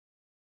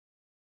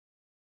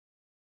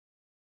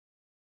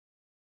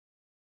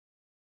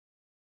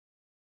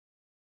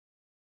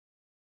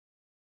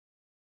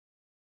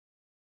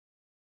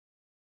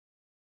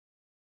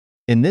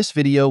In this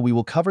video, we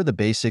will cover the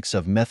basics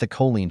of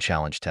methacholine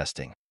challenge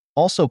testing,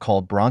 also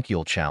called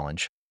bronchial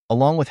challenge,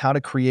 along with how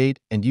to create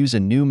and use a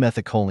new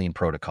methacholine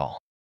protocol.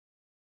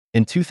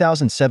 In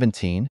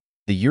 2017,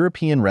 the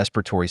European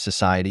Respiratory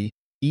Society,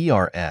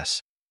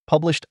 ERS,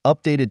 published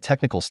updated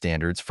technical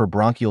standards for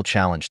bronchial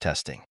challenge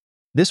testing.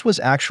 This was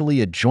actually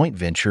a joint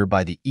venture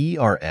by the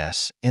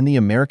ERS and the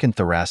American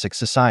Thoracic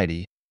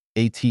Society,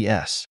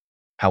 ATS.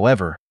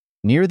 However,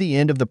 near the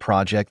end of the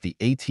project, the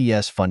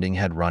ATS funding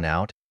had run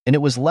out, and it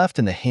was left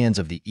in the hands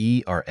of the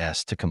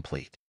ERS to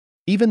complete.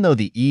 Even though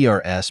the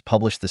ERS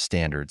published the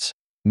standards,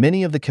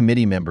 many of the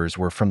committee members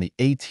were from the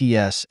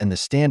ATS, and the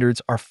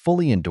standards are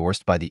fully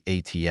endorsed by the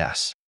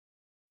ATS.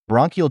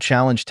 Bronchial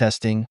challenge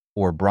testing,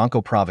 or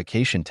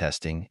bronchoprovocation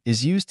testing,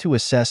 is used to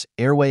assess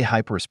airway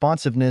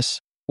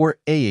hyperresponsiveness, or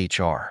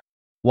AHR.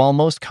 While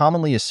most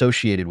commonly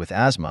associated with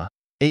asthma,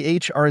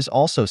 AHR is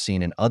also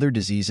seen in other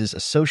diseases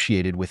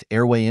associated with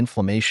airway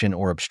inflammation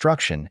or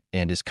obstruction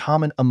and is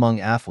common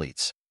among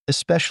athletes,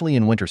 especially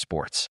in winter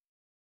sports.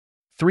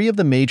 Three of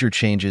the major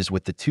changes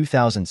with the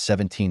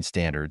 2017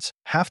 standards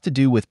have to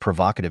do with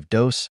provocative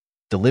dose,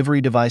 delivery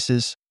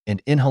devices,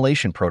 and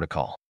inhalation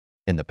protocol.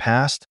 In the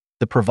past,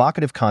 the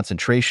provocative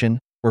concentration,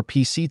 or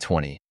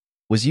PC20,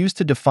 was used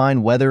to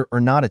define whether or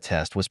not a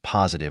test was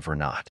positive or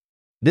not.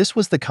 This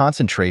was the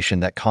concentration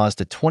that caused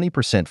a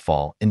 20%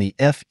 fall in the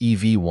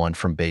FEV1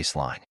 from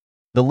baseline.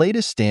 The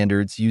latest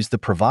standards use the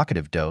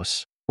provocative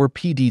dose, or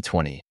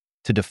PD20,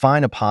 to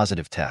define a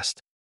positive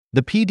test.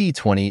 The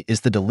PD20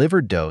 is the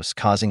delivered dose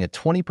causing a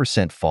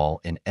 20%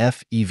 fall in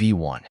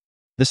FEV1.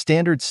 The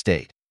standards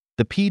state,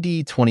 the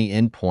PD20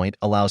 endpoint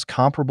allows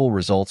comparable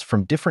results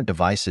from different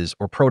devices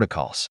or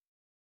protocols.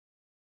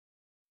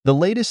 The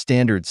latest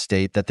standards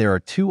state that there are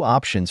two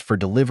options for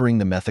delivering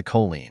the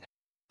methacholine: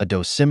 a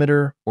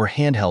dosimeter or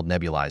handheld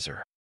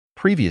nebulizer.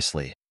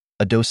 Previously,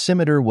 a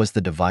dosimeter was the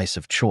device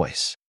of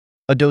choice.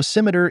 A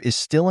dosimeter is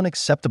still an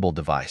acceptable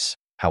device.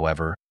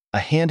 However, a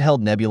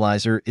handheld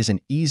nebulizer is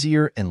an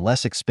easier and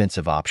less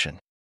expensive option.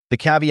 The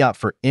caveat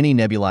for any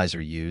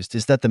nebulizer used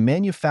is that the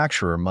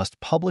manufacturer must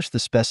publish the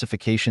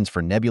specifications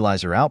for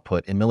nebulizer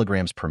output in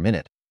milligrams per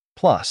minute.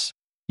 Plus,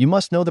 you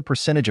must know the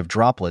percentage of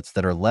droplets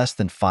that are less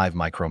than 5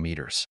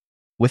 micrometers.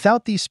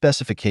 Without these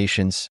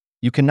specifications,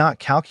 you cannot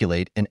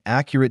calculate an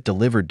accurate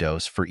delivered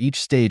dose for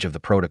each stage of the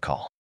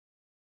protocol.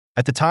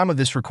 At the time of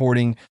this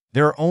recording,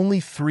 there are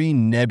only 3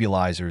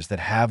 nebulizers that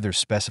have their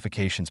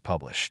specifications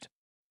published.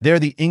 They're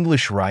the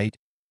English Wright,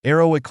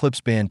 Aero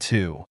Eclipse Band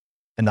 2,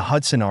 and the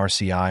Hudson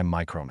RCI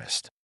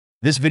Micromist.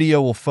 This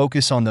video will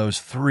focus on those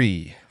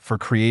 3 for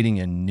creating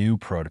a new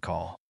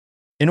protocol.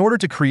 In order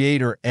to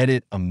create or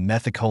edit a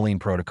methacholine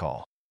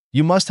protocol,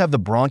 you must have the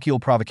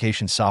bronchial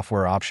provocation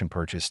software option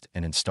purchased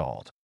and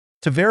installed.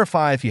 To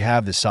verify if you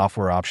have this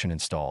software option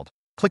installed,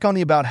 click on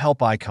the About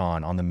Help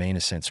icon on the main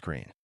Ascent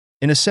screen.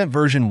 In Ascent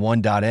version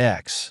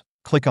 1.x,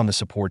 click on the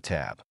Support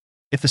tab.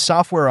 If the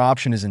software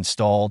option is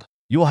installed,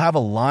 you will have a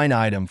line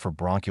item for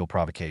bronchial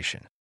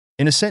provocation.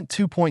 In Ascent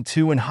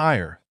 2.2 and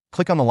higher,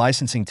 click on the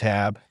Licensing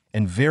tab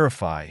and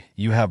verify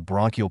you have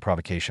bronchial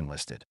provocation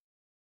listed.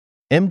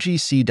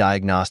 MGC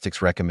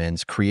Diagnostics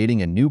recommends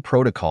creating a new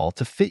protocol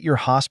to fit your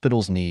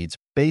hospital's needs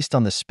based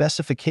on the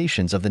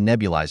specifications of the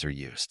nebulizer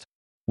used.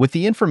 With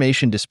the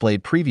information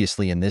displayed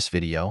previously in this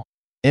video,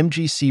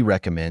 MGC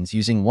recommends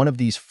using one of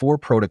these 4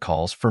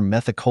 protocols for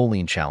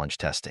methacholine challenge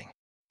testing.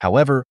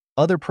 However,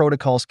 other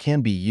protocols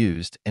can be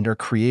used and are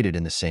created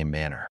in the same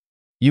manner.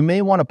 You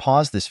may want to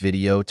pause this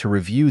video to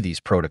review these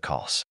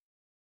protocols.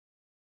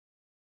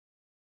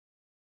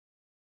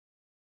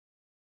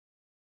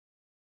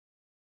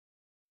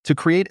 To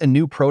create a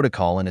new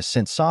protocol in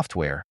Ascent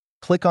software,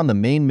 click on the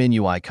main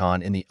menu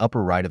icon in the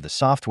upper right of the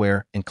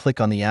software and click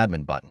on the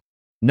Admin button.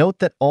 Note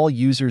that all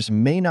users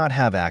may not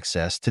have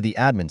access to the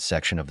Admin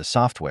section of the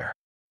software.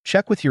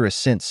 Check with your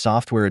Ascent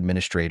software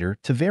administrator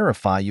to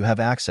verify you have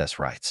access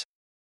rights.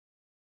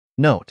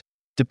 Note,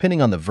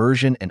 depending on the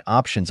version and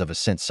options of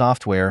Ascent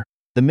software,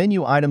 the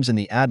menu items in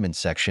the Admin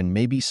section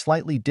may be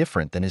slightly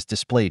different than is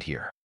displayed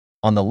here.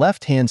 On the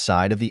left-hand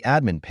side of the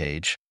Admin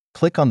page,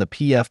 click on the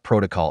PF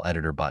Protocol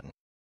Editor button.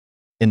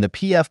 In the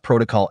PF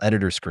Protocol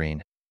Editor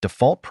screen,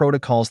 default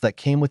protocols that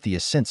came with the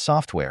Ascent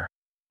software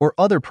or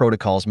other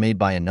protocols made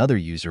by another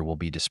user will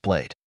be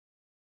displayed.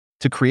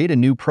 To create a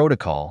new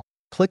protocol,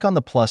 click on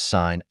the plus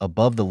sign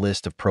above the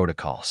list of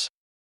protocols.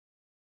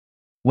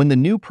 When the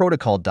new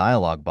protocol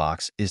dialog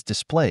box is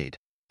displayed,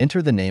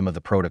 enter the name of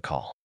the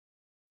protocol.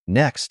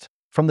 Next,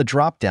 from the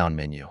drop-down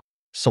menu,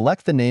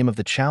 select the name of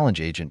the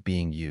challenge agent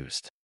being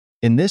used.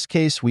 In this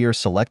case, we are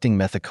selecting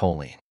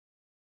methacholine.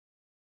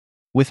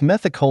 With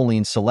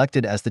methacholine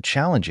selected as the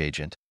challenge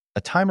agent,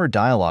 a timer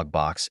dialog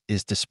box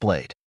is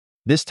displayed.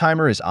 This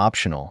timer is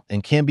optional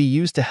and can be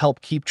used to help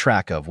keep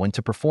track of when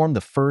to perform the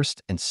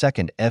first and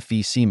second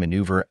FEC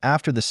maneuver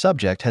after the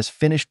subject has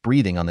finished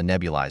breathing on the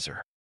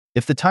nebulizer.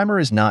 If the timer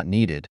is not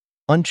needed,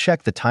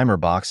 uncheck the timer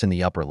box in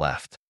the upper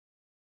left.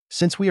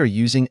 Since we are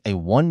using a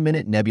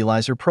 1-minute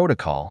nebulizer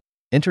protocol,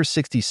 enter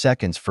 60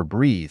 seconds for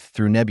breathe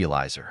through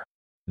nebulizer.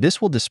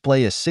 This will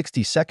display a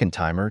 60-second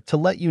timer to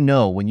let you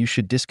know when you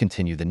should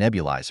discontinue the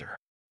nebulizer.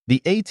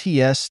 The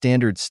ATS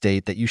standards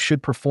state that you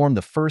should perform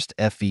the first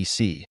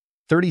FVC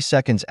 30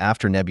 seconds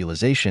after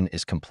nebulization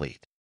is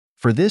complete.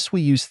 For this,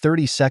 we use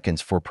 30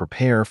 seconds for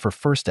prepare for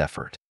first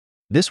effort.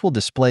 This will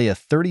display a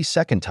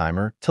 30-second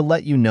timer to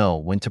let you know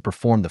when to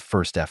perform the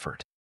first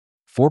effort.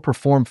 For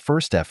perform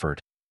first effort,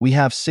 we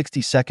have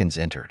 60 seconds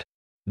entered.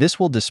 This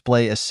will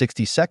display a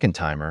 60-second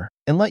timer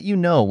and let you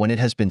know when it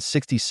has been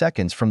 60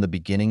 seconds from the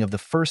beginning of the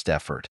first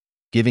effort,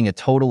 giving a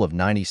total of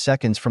 90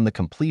 seconds from the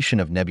completion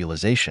of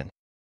nebulization.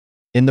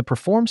 In the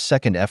perform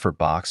second effort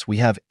box, we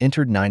have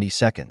entered 90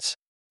 seconds.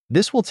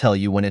 This will tell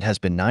you when it has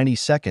been 90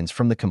 seconds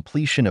from the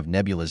completion of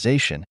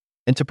nebulization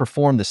and to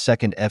perform the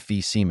second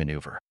FVC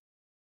maneuver.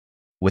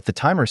 With the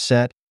timer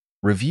set,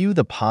 review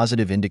the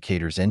positive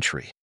indicators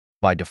entry.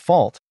 By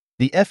default,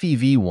 the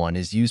FEV1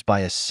 is used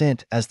by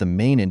Ascent as the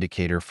main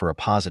indicator for a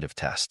positive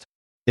test.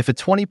 If a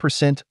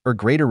 20% or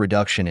greater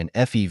reduction in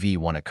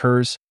FEV1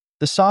 occurs,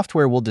 the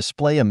software will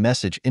display a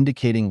message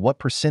indicating what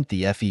percent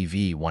the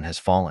FEV1 has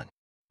fallen.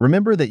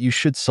 Remember that you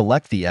should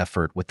select the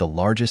effort with the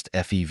largest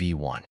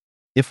FEV1.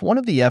 If one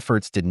of the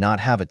efforts did not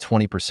have a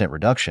 20%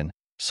 reduction,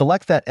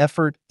 select that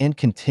effort and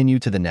continue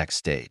to the next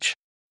stage.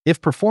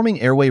 If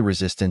performing airway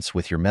resistance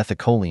with your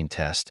methacholine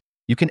test,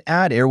 you can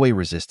add airway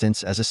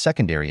resistance as a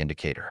secondary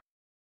indicator.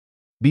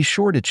 Be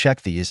sure to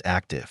check the is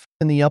active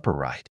in the upper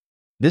right.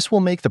 This will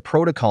make the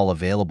protocol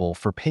available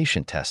for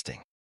patient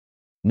testing.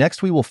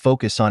 Next, we will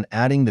focus on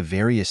adding the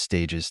various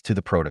stages to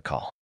the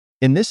protocol.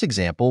 In this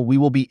example, we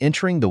will be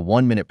entering the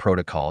 1-minute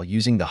protocol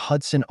using the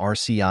Hudson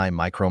RCI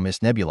Micromist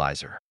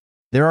nebulizer.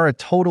 There are a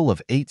total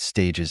of 8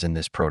 stages in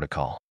this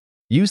protocol.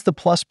 Use the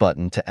plus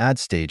button to add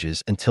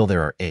stages until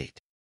there are 8.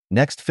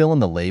 Next, fill in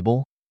the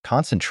label,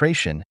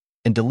 concentration,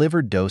 and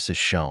delivered dose as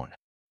shown.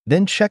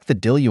 Then check the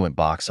diluent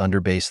box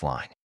under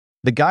baseline.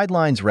 The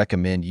guidelines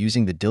recommend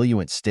using the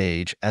diluent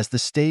stage as the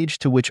stage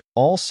to which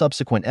all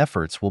subsequent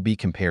efforts will be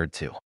compared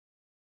to.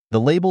 The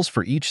labels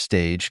for each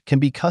stage can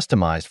be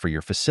customized for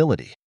your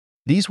facility.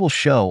 These will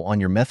show on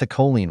your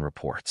methacholine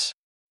reports.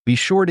 Be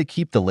sure to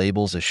keep the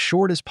labels as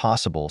short as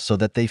possible so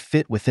that they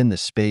fit within the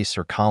space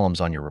or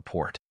columns on your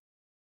report.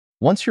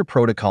 Once your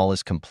protocol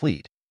is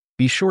complete,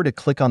 be sure to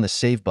click on the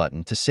Save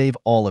button to save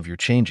all of your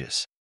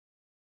changes.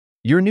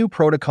 Your new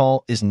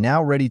protocol is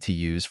now ready to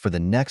use for the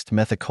next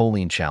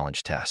methacholine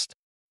challenge test.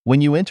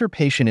 When you enter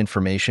patient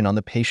information on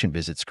the patient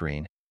visit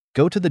screen,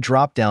 go to the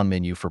drop-down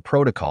menu for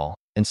protocol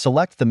and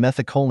select the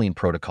methacholine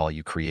protocol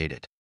you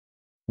created.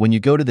 When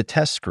you go to the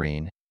test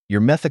screen,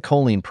 your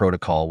methacholine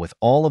protocol with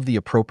all of the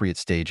appropriate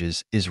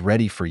stages is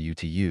ready for you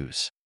to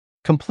use.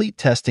 Complete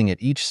testing at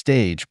each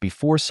stage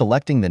before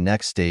selecting the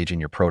next stage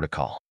in your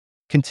protocol.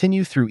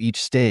 Continue through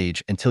each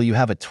stage until you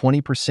have a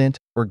 20%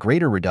 or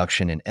greater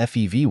reduction in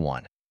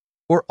FEV1,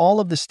 or all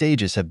of the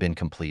stages have been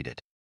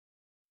completed.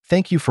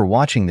 Thank you for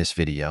watching this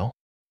video.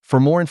 For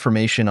more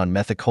information on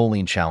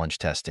methacholine challenge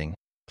testing,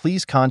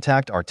 please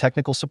contact our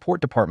technical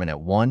support department at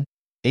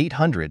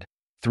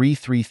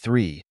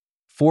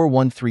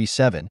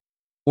 1-800-333-4137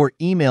 or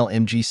email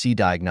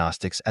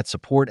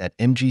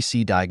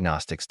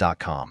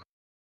mgcdiagnostics@support@mgcdiagnostics.com.